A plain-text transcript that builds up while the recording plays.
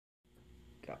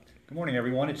Go. Good morning,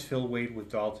 everyone. It's Phil Wade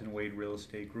with Dalton Wade Real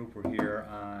Estate Group. We're here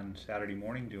on Saturday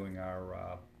morning doing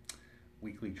our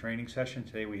weekly training session.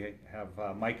 Today we have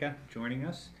Micah joining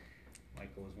us. Micah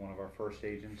was one of our first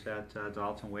agents at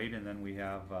Dalton Wade, and then we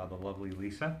have the lovely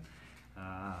Lisa,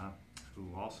 who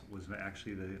also was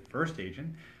actually the first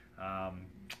agent,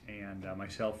 and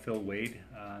myself, Phil Wade.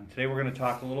 Today we're going to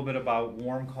talk a little bit about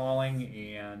warm calling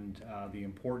and the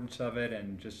importance of it,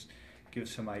 and just give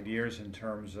some ideas in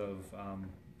terms of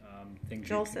things.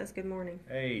 Joel says good morning.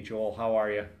 Hey, Joel, how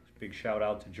are you? Big shout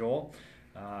out to Joel.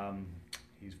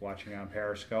 He's watching on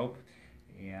Periscope.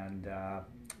 And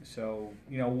so,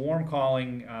 warm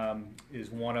calling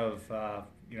is one of,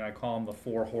 I call them the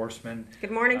four horsemen.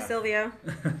 Good morning, Silvio.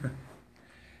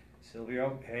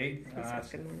 Silvio, hey. Good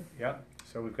morning. Yep.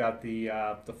 So we've got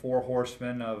the four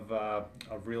horsemen of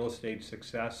real estate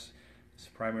success. It's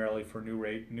primarily for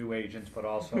new agents, but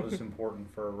also is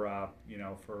important for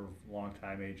for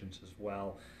long-time agents as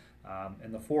well.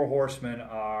 And the four horsemen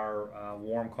are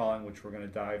warm calling, which we're going to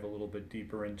dive a little bit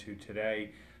deeper into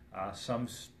today. Some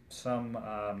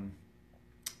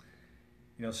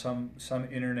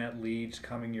internet leads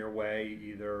coming your way,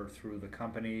 either through the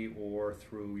company or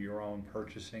through your own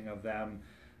purchasing of them.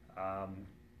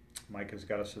 Mike has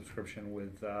got a subscription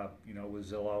with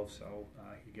Zillow, so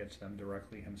he gets them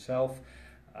directly himself.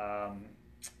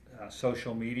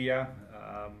 Social media,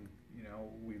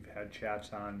 we've had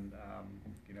chats on,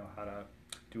 how to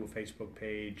do a Facebook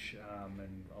page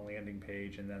and a landing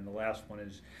page, and then the last one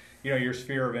is, your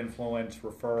sphere of influence,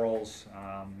 referrals,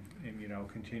 and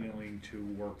continuing to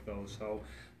work those. So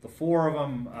the four of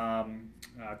them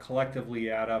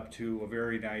collectively add up to a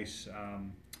very nice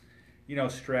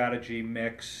strategy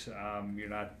mix. You're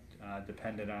not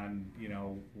dependent on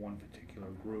one particular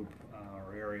group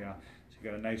or area. So you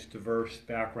got a nice diverse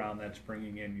background that's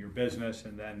bringing in your business,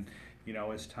 and then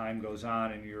as time goes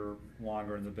on and you're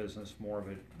longer in the business, more of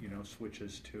it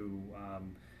switches to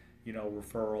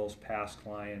referrals, past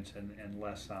clients, and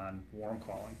less on warm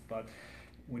calling. But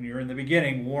when you're in the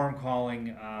beginning, warm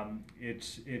calling,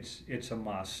 it's a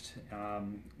must.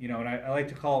 And I like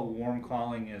to call it warm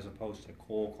calling as opposed to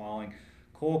cold calling.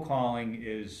 Cold calling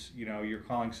is, you're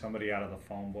calling somebody out of the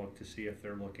phone book to see if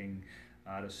they're looking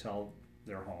to sell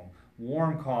their home.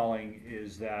 Warm calling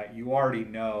is that you already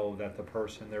know that the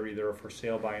person, they're either a for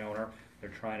sale by owner, they're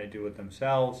trying to do it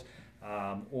themselves,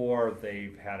 or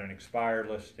they've had an expired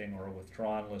listing or a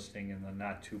withdrawn listing in the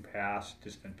not too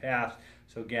distant past.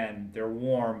 So again, they're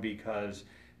warm because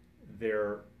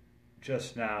they're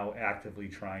just now actively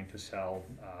trying to sell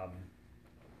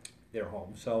their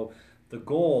home. So the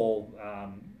goal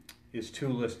is 2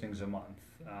 listings a month,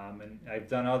 and I've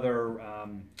done other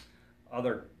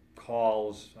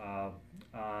calls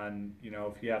on,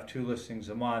 if you have 2 listings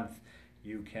a month,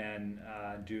 you can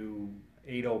do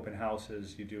 8 open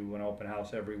houses. You do an open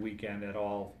house every weekend at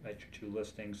your 2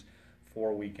 listings,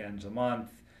 4 weekends a month.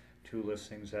 2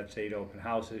 listings, that's 8 open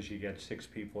houses. You get 6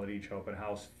 people at each open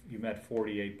house. You met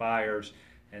 48 buyers,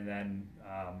 and then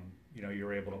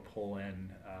you're able to pull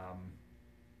in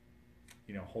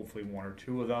hopefully 1 or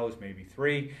 2 of those, maybe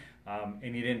 3,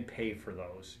 and you didn't pay for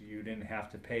those. You didn't have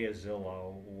to pay a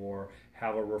Zillow or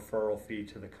have a referral fee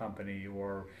to the company,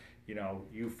 or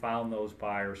you found those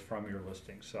buyers from your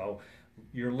listings. So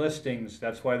your listings,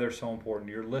 that's why they're so important.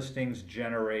 Your listings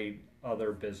generate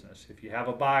other business. If you have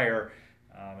a buyer,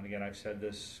 and again, I've said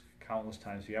this countless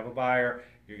times, if you have a buyer,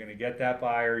 you're going to get that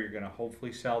buyer, you're going to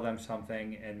hopefully sell them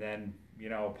something, and then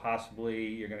possibly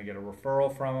you're going to get a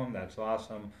referral from them. That's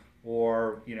awesome.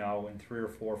 Or in 3 or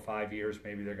 4 or 5 years,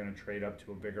 maybe they're going to trade up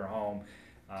to a bigger home.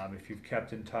 If you've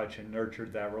kept in touch and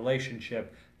nurtured that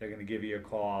relationship, they're going to give you a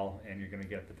call, and you're going to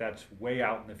get that. That's way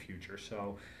out in the future.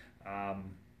 So,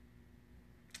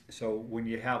 so when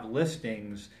you have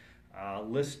listings,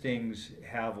 listings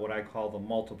have what I call the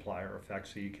multiplier effect.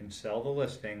 So you can sell the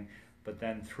listing, but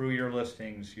then through your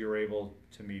listings, you're able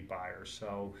to meet buyers.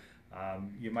 So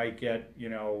you might get,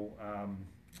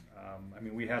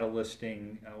 we had a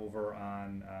listing over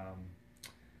on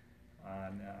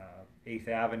 8th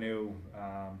Avenue.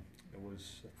 It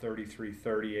was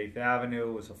 3330 8th Avenue.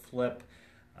 It was a flip.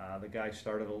 The guy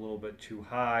started a little bit too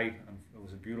high. It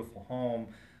was a beautiful home.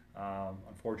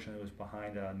 Unfortunately, it was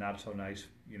behind a not so nice,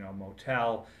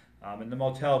 motel. And the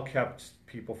motel kept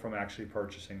people from actually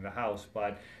purchasing the house,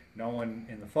 but no one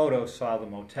in the photos saw the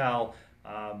motel.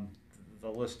 The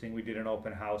listing, we did an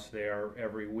open house there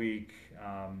every week,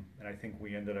 and I think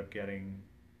we ended up getting,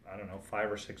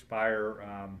 5 or 6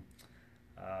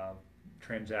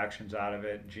 transactions out of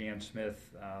it. Jan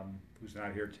Smith, who's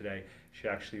not here today, she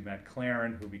actually met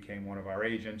Claren, who became one of our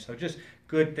agents. So just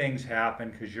good things happen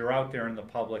because you're out there in the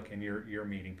public and you're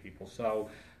meeting people. So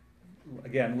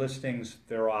again, listings,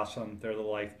 they're awesome. They're the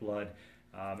lifeblood.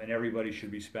 And everybody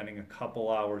should be spending a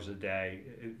couple hours a day.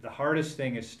 The hardest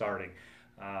thing is starting.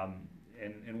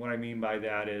 And what I mean by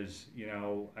that is,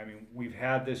 we've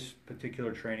had this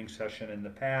particular training session in the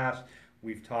past.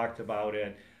 We've talked about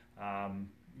it, and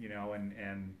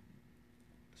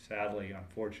sadly,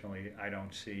 unfortunately, I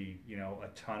don't see, a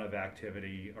ton of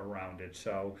activity around it.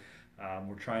 So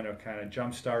we're trying to kind of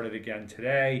jumpstart it again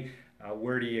today.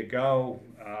 Where do you go?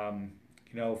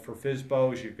 For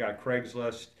FSBOs, you've got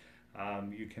Craigslist.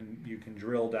 You can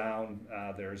drill down.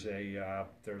 There's a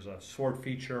sort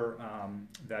feature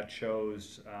that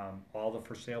shows all the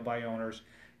for sale by owners.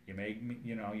 You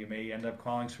may end up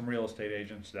calling some real estate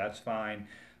agents. That's fine,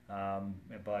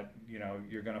 but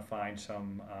you're going to find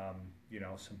some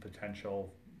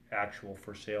potential actual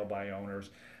for sale by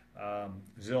owners.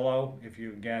 Zillow, if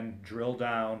you again drill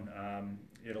down,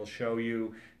 it'll show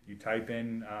you. You type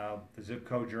in the zip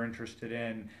code you're interested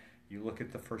in. You look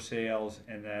at the for sales,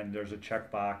 and then there's a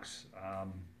checkbox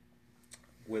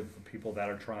with the people that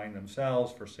are trying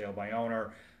themselves, for sale by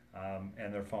owner,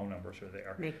 and their phone numbers are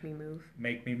there. Make me move.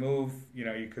 Make me move.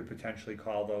 You could potentially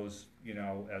call those,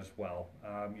 as well.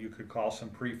 You could call some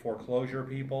pre-foreclosure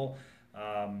people.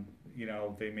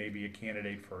 They may be a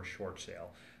candidate for a short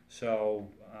sale. So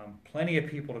plenty of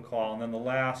people to call. And then the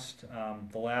last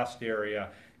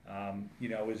area,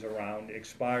 is around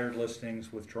expired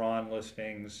listings, withdrawn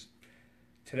listings.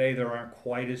 Today there aren't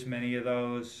quite as many of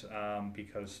those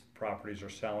because properties are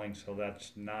selling, so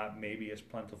that's not maybe as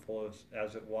plentiful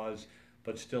as it was,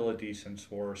 but still a decent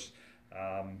source,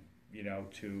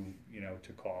 to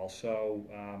call. So,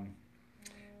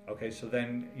 so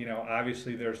then,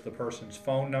 obviously there's the person's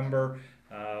phone number.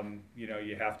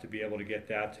 You have to be able to get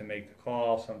that to make the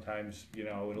call. Sometimes,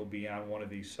 it'll be on one of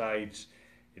these sites.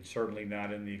 It's certainly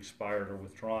not in the expired or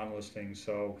withdrawn listing.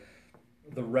 So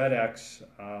the red X,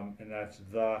 and that's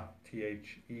the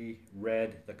THE,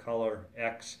 red, the color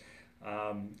X,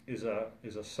 is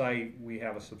a site. We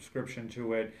have a subscription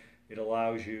to it. It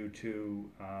allows you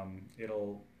to,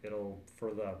 it'll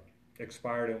for the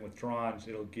expired and withdrawns,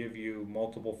 it'll give you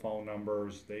multiple phone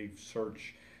numbers. They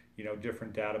search,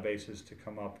 different databases to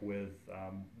come up with,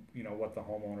 what the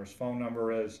homeowner's phone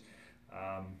number is.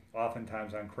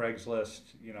 Oftentimes on Craigslist,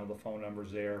 the phone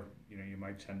number's there. You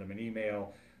might send them an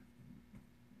email.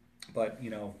 But,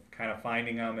 kind of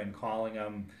finding them and calling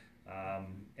them.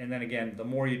 And then again, the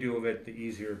more you do of it, the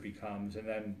easier it becomes. And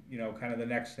then, kind of the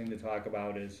next thing to talk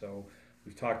about is, so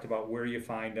we've talked about where you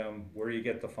find them, where you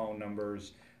get the phone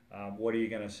numbers, what are you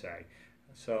going to say?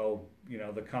 So,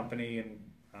 the company and,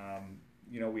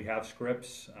 we have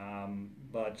scripts,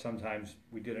 but sometimes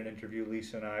we did an interview,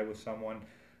 Lisa and I, with someone,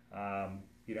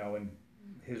 and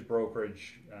his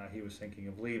brokerage, he was thinking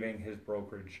of leaving his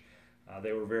brokerage.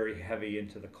 They were very heavy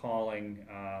into the calling.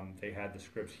 They had the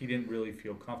scripts. He didn't really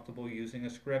feel comfortable using a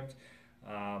script.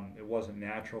 It wasn't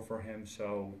natural for him,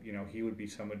 so he would be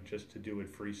someone just to do it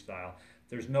freestyle.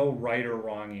 There's no right or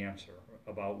wrong answer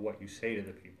about what you say to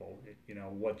the people.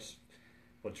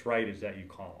 What's right is that you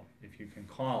call them. If you can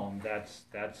call them,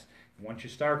 that's once you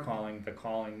start calling, the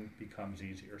calling becomes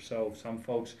easier. So some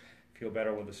folks feel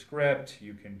better with a script.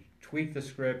 You can tweak the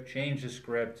script, change the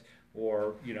script,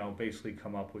 or basically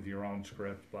come up with your own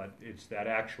script, but it's that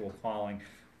actual calling.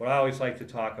 What I always like to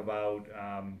talk about,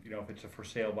 if it's a for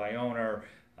sale by owner,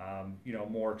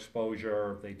 more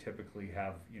exposure. They typically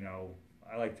have,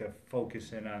 I like to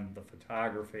focus in on the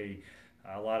photography.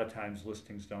 A lot of times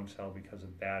listings don't sell because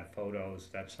of bad photos.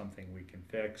 That's something we can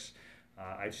fix.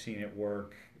 I've seen it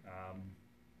work.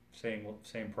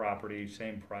 Same property,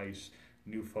 same price,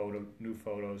 new photos,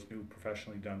 new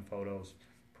professionally done photos.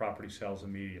 Property sells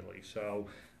immediately. So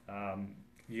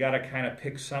you got to kind of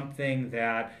pick something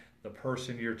that the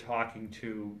person you're talking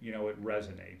to, it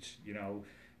resonates.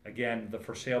 Again, the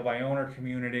for sale by owner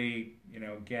community,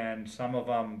 again, some of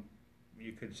them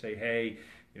you could say, hey,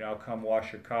 I'll come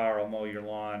wash your car, I'll mow your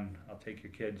lawn, I'll take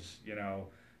your kids,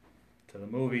 to the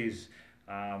movies,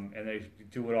 and they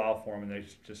do it all for them, and they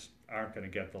just aren't going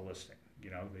to get the listing.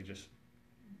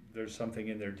 There's something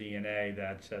in their DNA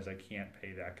that says I can't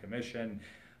pay that commission.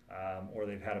 Or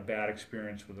they've had a bad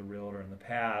experience with a realtor in the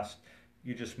past,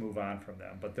 you just move on from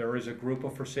them. But there is a group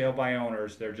of for sale by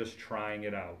owners, they're just trying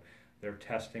it out. They're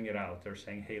testing it out. They're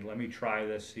saying, hey, let me try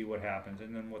this, see what happens.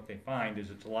 And then what they find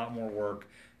is it's a lot more work,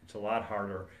 it's a lot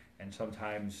harder, and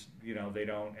sometimes, they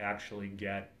don't actually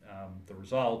get the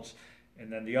results.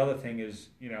 And then the other thing is,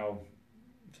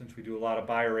 since we do a lot of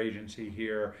buyer agency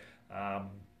here, and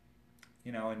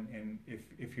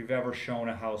if you've ever shown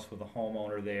a house with a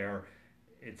homeowner there,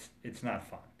 it's not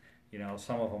fun.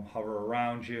 Some of them hover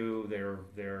around you. They're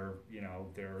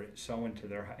so into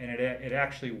their, and it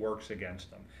actually works against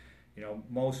them.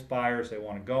 Most buyers, they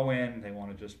want to go in, they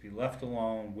want to just be left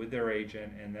alone with their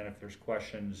agent, and then if there's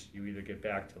questions, you either get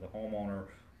back to the homeowner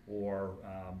or,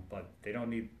 but they don't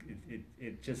need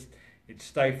it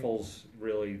stifles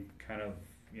really kind of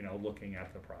looking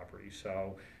at the property.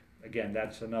 So again,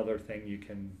 that's another thing you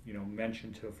can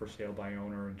mention to a for sale by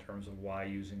owner in terms of why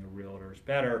using a realtor is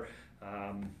better.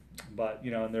 But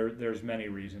and there's many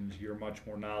reasons. You're much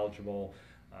more knowledgeable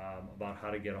about how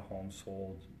to get a home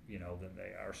sold than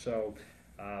they are. So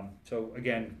so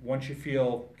again, once you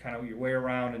feel kind of your way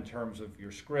around in terms of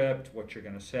your script, what you're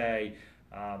going to say,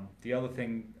 the other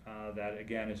thing that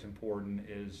again is important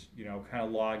is kind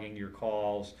of logging your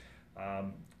calls.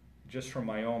 Just from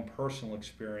my own personal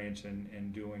experience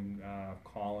in doing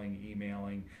calling,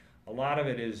 emailing, a lot of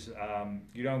it is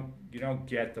you don't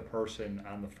get the person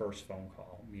on the first phone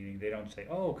call, meaning they don't say,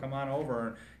 oh, come on over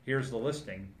and here's the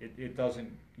listing. It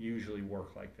doesn't usually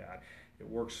work like that. It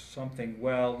works something,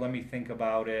 well, let me think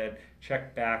about it,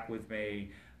 check back with me.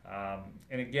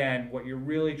 And again, what you're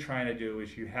really trying to do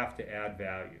is you have to add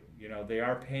value. They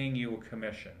are paying you a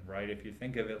commission, right? If you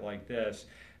think of it like this,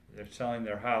 they're selling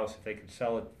their house. If they could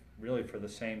sell it really for the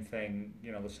same thing,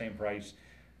 the same price,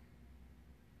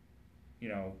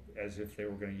 as if they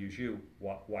were going to use you,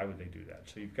 why would they do that?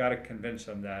 So you've got to convince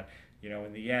them that,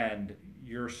 in the end,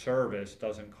 your service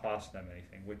doesn't cost them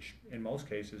anything, which in most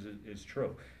cases is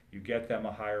true. You get them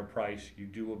a higher price, you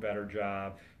do a better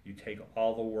job, you take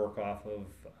all the work off of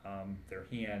their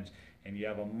hands, and you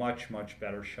have a much, much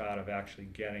better shot of actually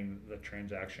getting the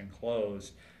transaction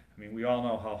closed. I mean, we all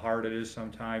know how hard it is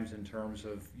sometimes in terms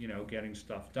of, getting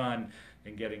stuff done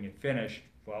and getting it finished.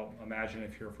 Well, imagine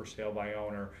if you're for sale by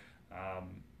owner,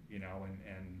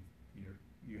 and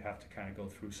you have to kind of go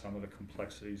through some of the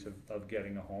complexities of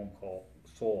getting a home call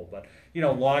sold. But,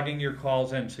 logging your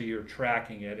calls in so you're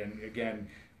tracking it. And again,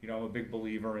 I'm a big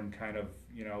believer in kind of,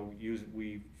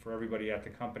 for everybody at the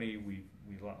company,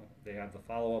 they have the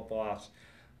follow-up boss,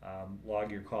 log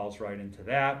your calls right into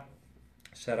that.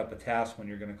 Set up a task when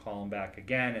you're going to call them back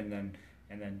again, and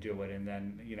then do it, and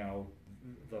then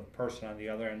the person on the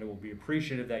other end will be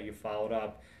appreciative that you followed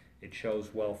up. It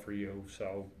shows well for you,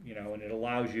 so and it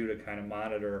allows you to kind of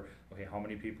monitor. Okay, how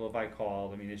many people have I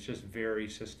called? I mean, it's just very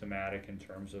systematic in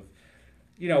terms of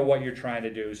what you're trying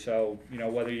to do. So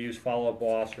whether you use Follow Up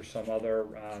Boss or some other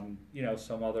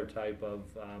type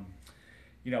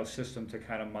of system to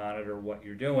kind of monitor what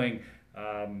you're doing.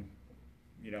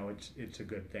 It's a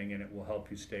good thing, and it will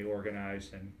help you stay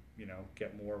organized and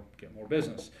get more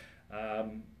business.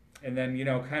 And then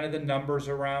kind of the numbers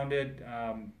around it.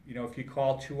 If you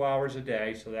call 2 hours a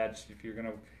day, so that's if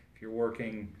you're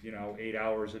working 8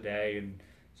 hours a day, and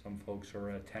some folks are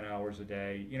at 10 hours a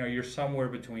day. You're somewhere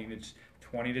between, it's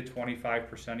 20 to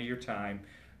 25% of your time.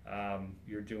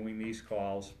 You're doing these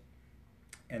calls.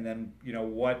 And then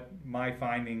what my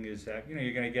finding is that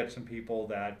you're going to get some people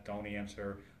that don't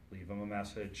answer. Leave them a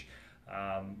message.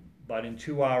 But in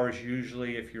 2 hours,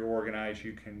 usually, if you're organized,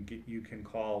 you can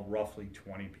call roughly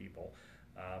 20 people,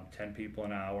 10 people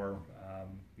an hour.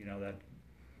 That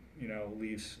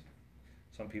leaves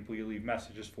some people you leave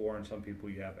messages for, and some people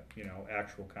you have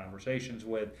actual conversations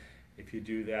with. If you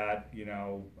do that,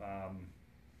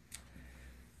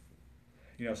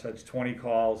 so that's 20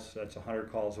 calls. That's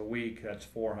 100 calls a week. That's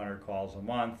 400 calls a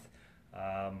month.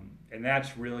 And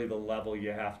that's really the level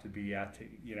you have to be at,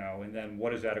 and then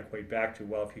what does that equate back to?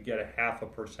 Well, if you get a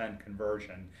 0.5%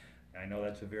 conversion, I know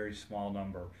that's a very small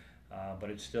number, but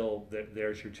it's still,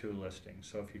 there's your 2 listings.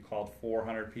 So if you called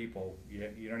 400 people,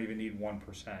 you don't even need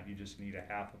 1%, you just need a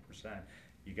 0.5%.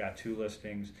 You got 2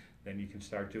 listings, then you can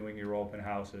start doing your open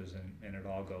houses, and it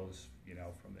all goes,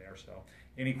 from there. So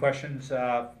any questions,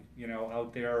 out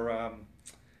there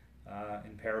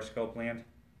in Periscope land?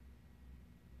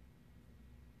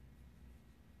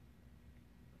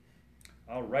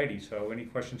 Alrighty, so any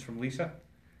questions from Lisa?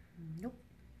 Nope.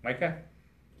 Micah?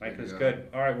 Micah's good.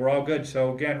 All right, we're all good.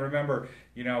 So again, remember,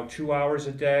 2 hours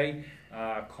a day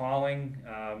calling,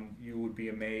 you would be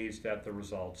amazed at the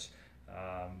results.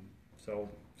 So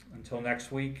until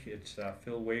next week, it's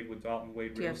Phil Wade with Dalton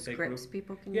Wade Real Estate Group. Do you have scripts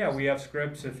people can use? Yeah, we have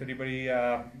scripts. If anybody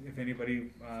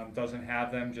doesn't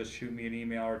have them, just shoot me an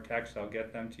email or text. I'll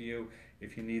get them to you.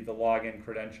 If you need the login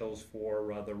credentials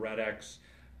for the RedX,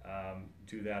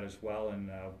 do that as well, and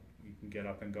you can get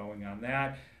up and going on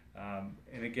that.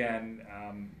 And again,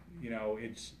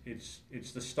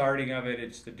 it's the starting of it,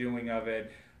 it's the doing of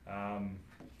it.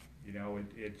 You know,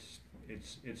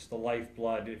 it's the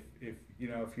lifeblood. If you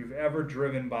know, if you've ever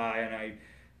driven by and I,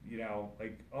 you know,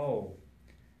 like, oh,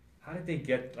 how did they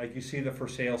get, like, you see the for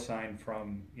sale sign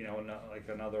from, you know, like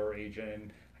another agent,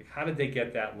 and like, how did they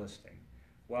get that listing?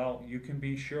 Well, you can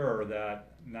be sure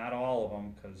that not all of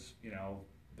them, because, you know,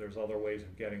 there's other ways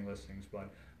of getting listings,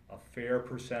 but a fair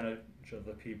percentage of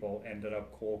the people ended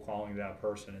up cold calling that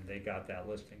person and they got that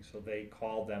listing. So they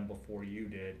called them before you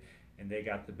did, and they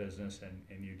got the business,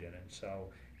 and you didn't. So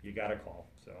you got to call.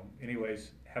 So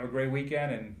anyways, have a great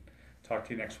weekend, and talk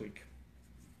to you next week.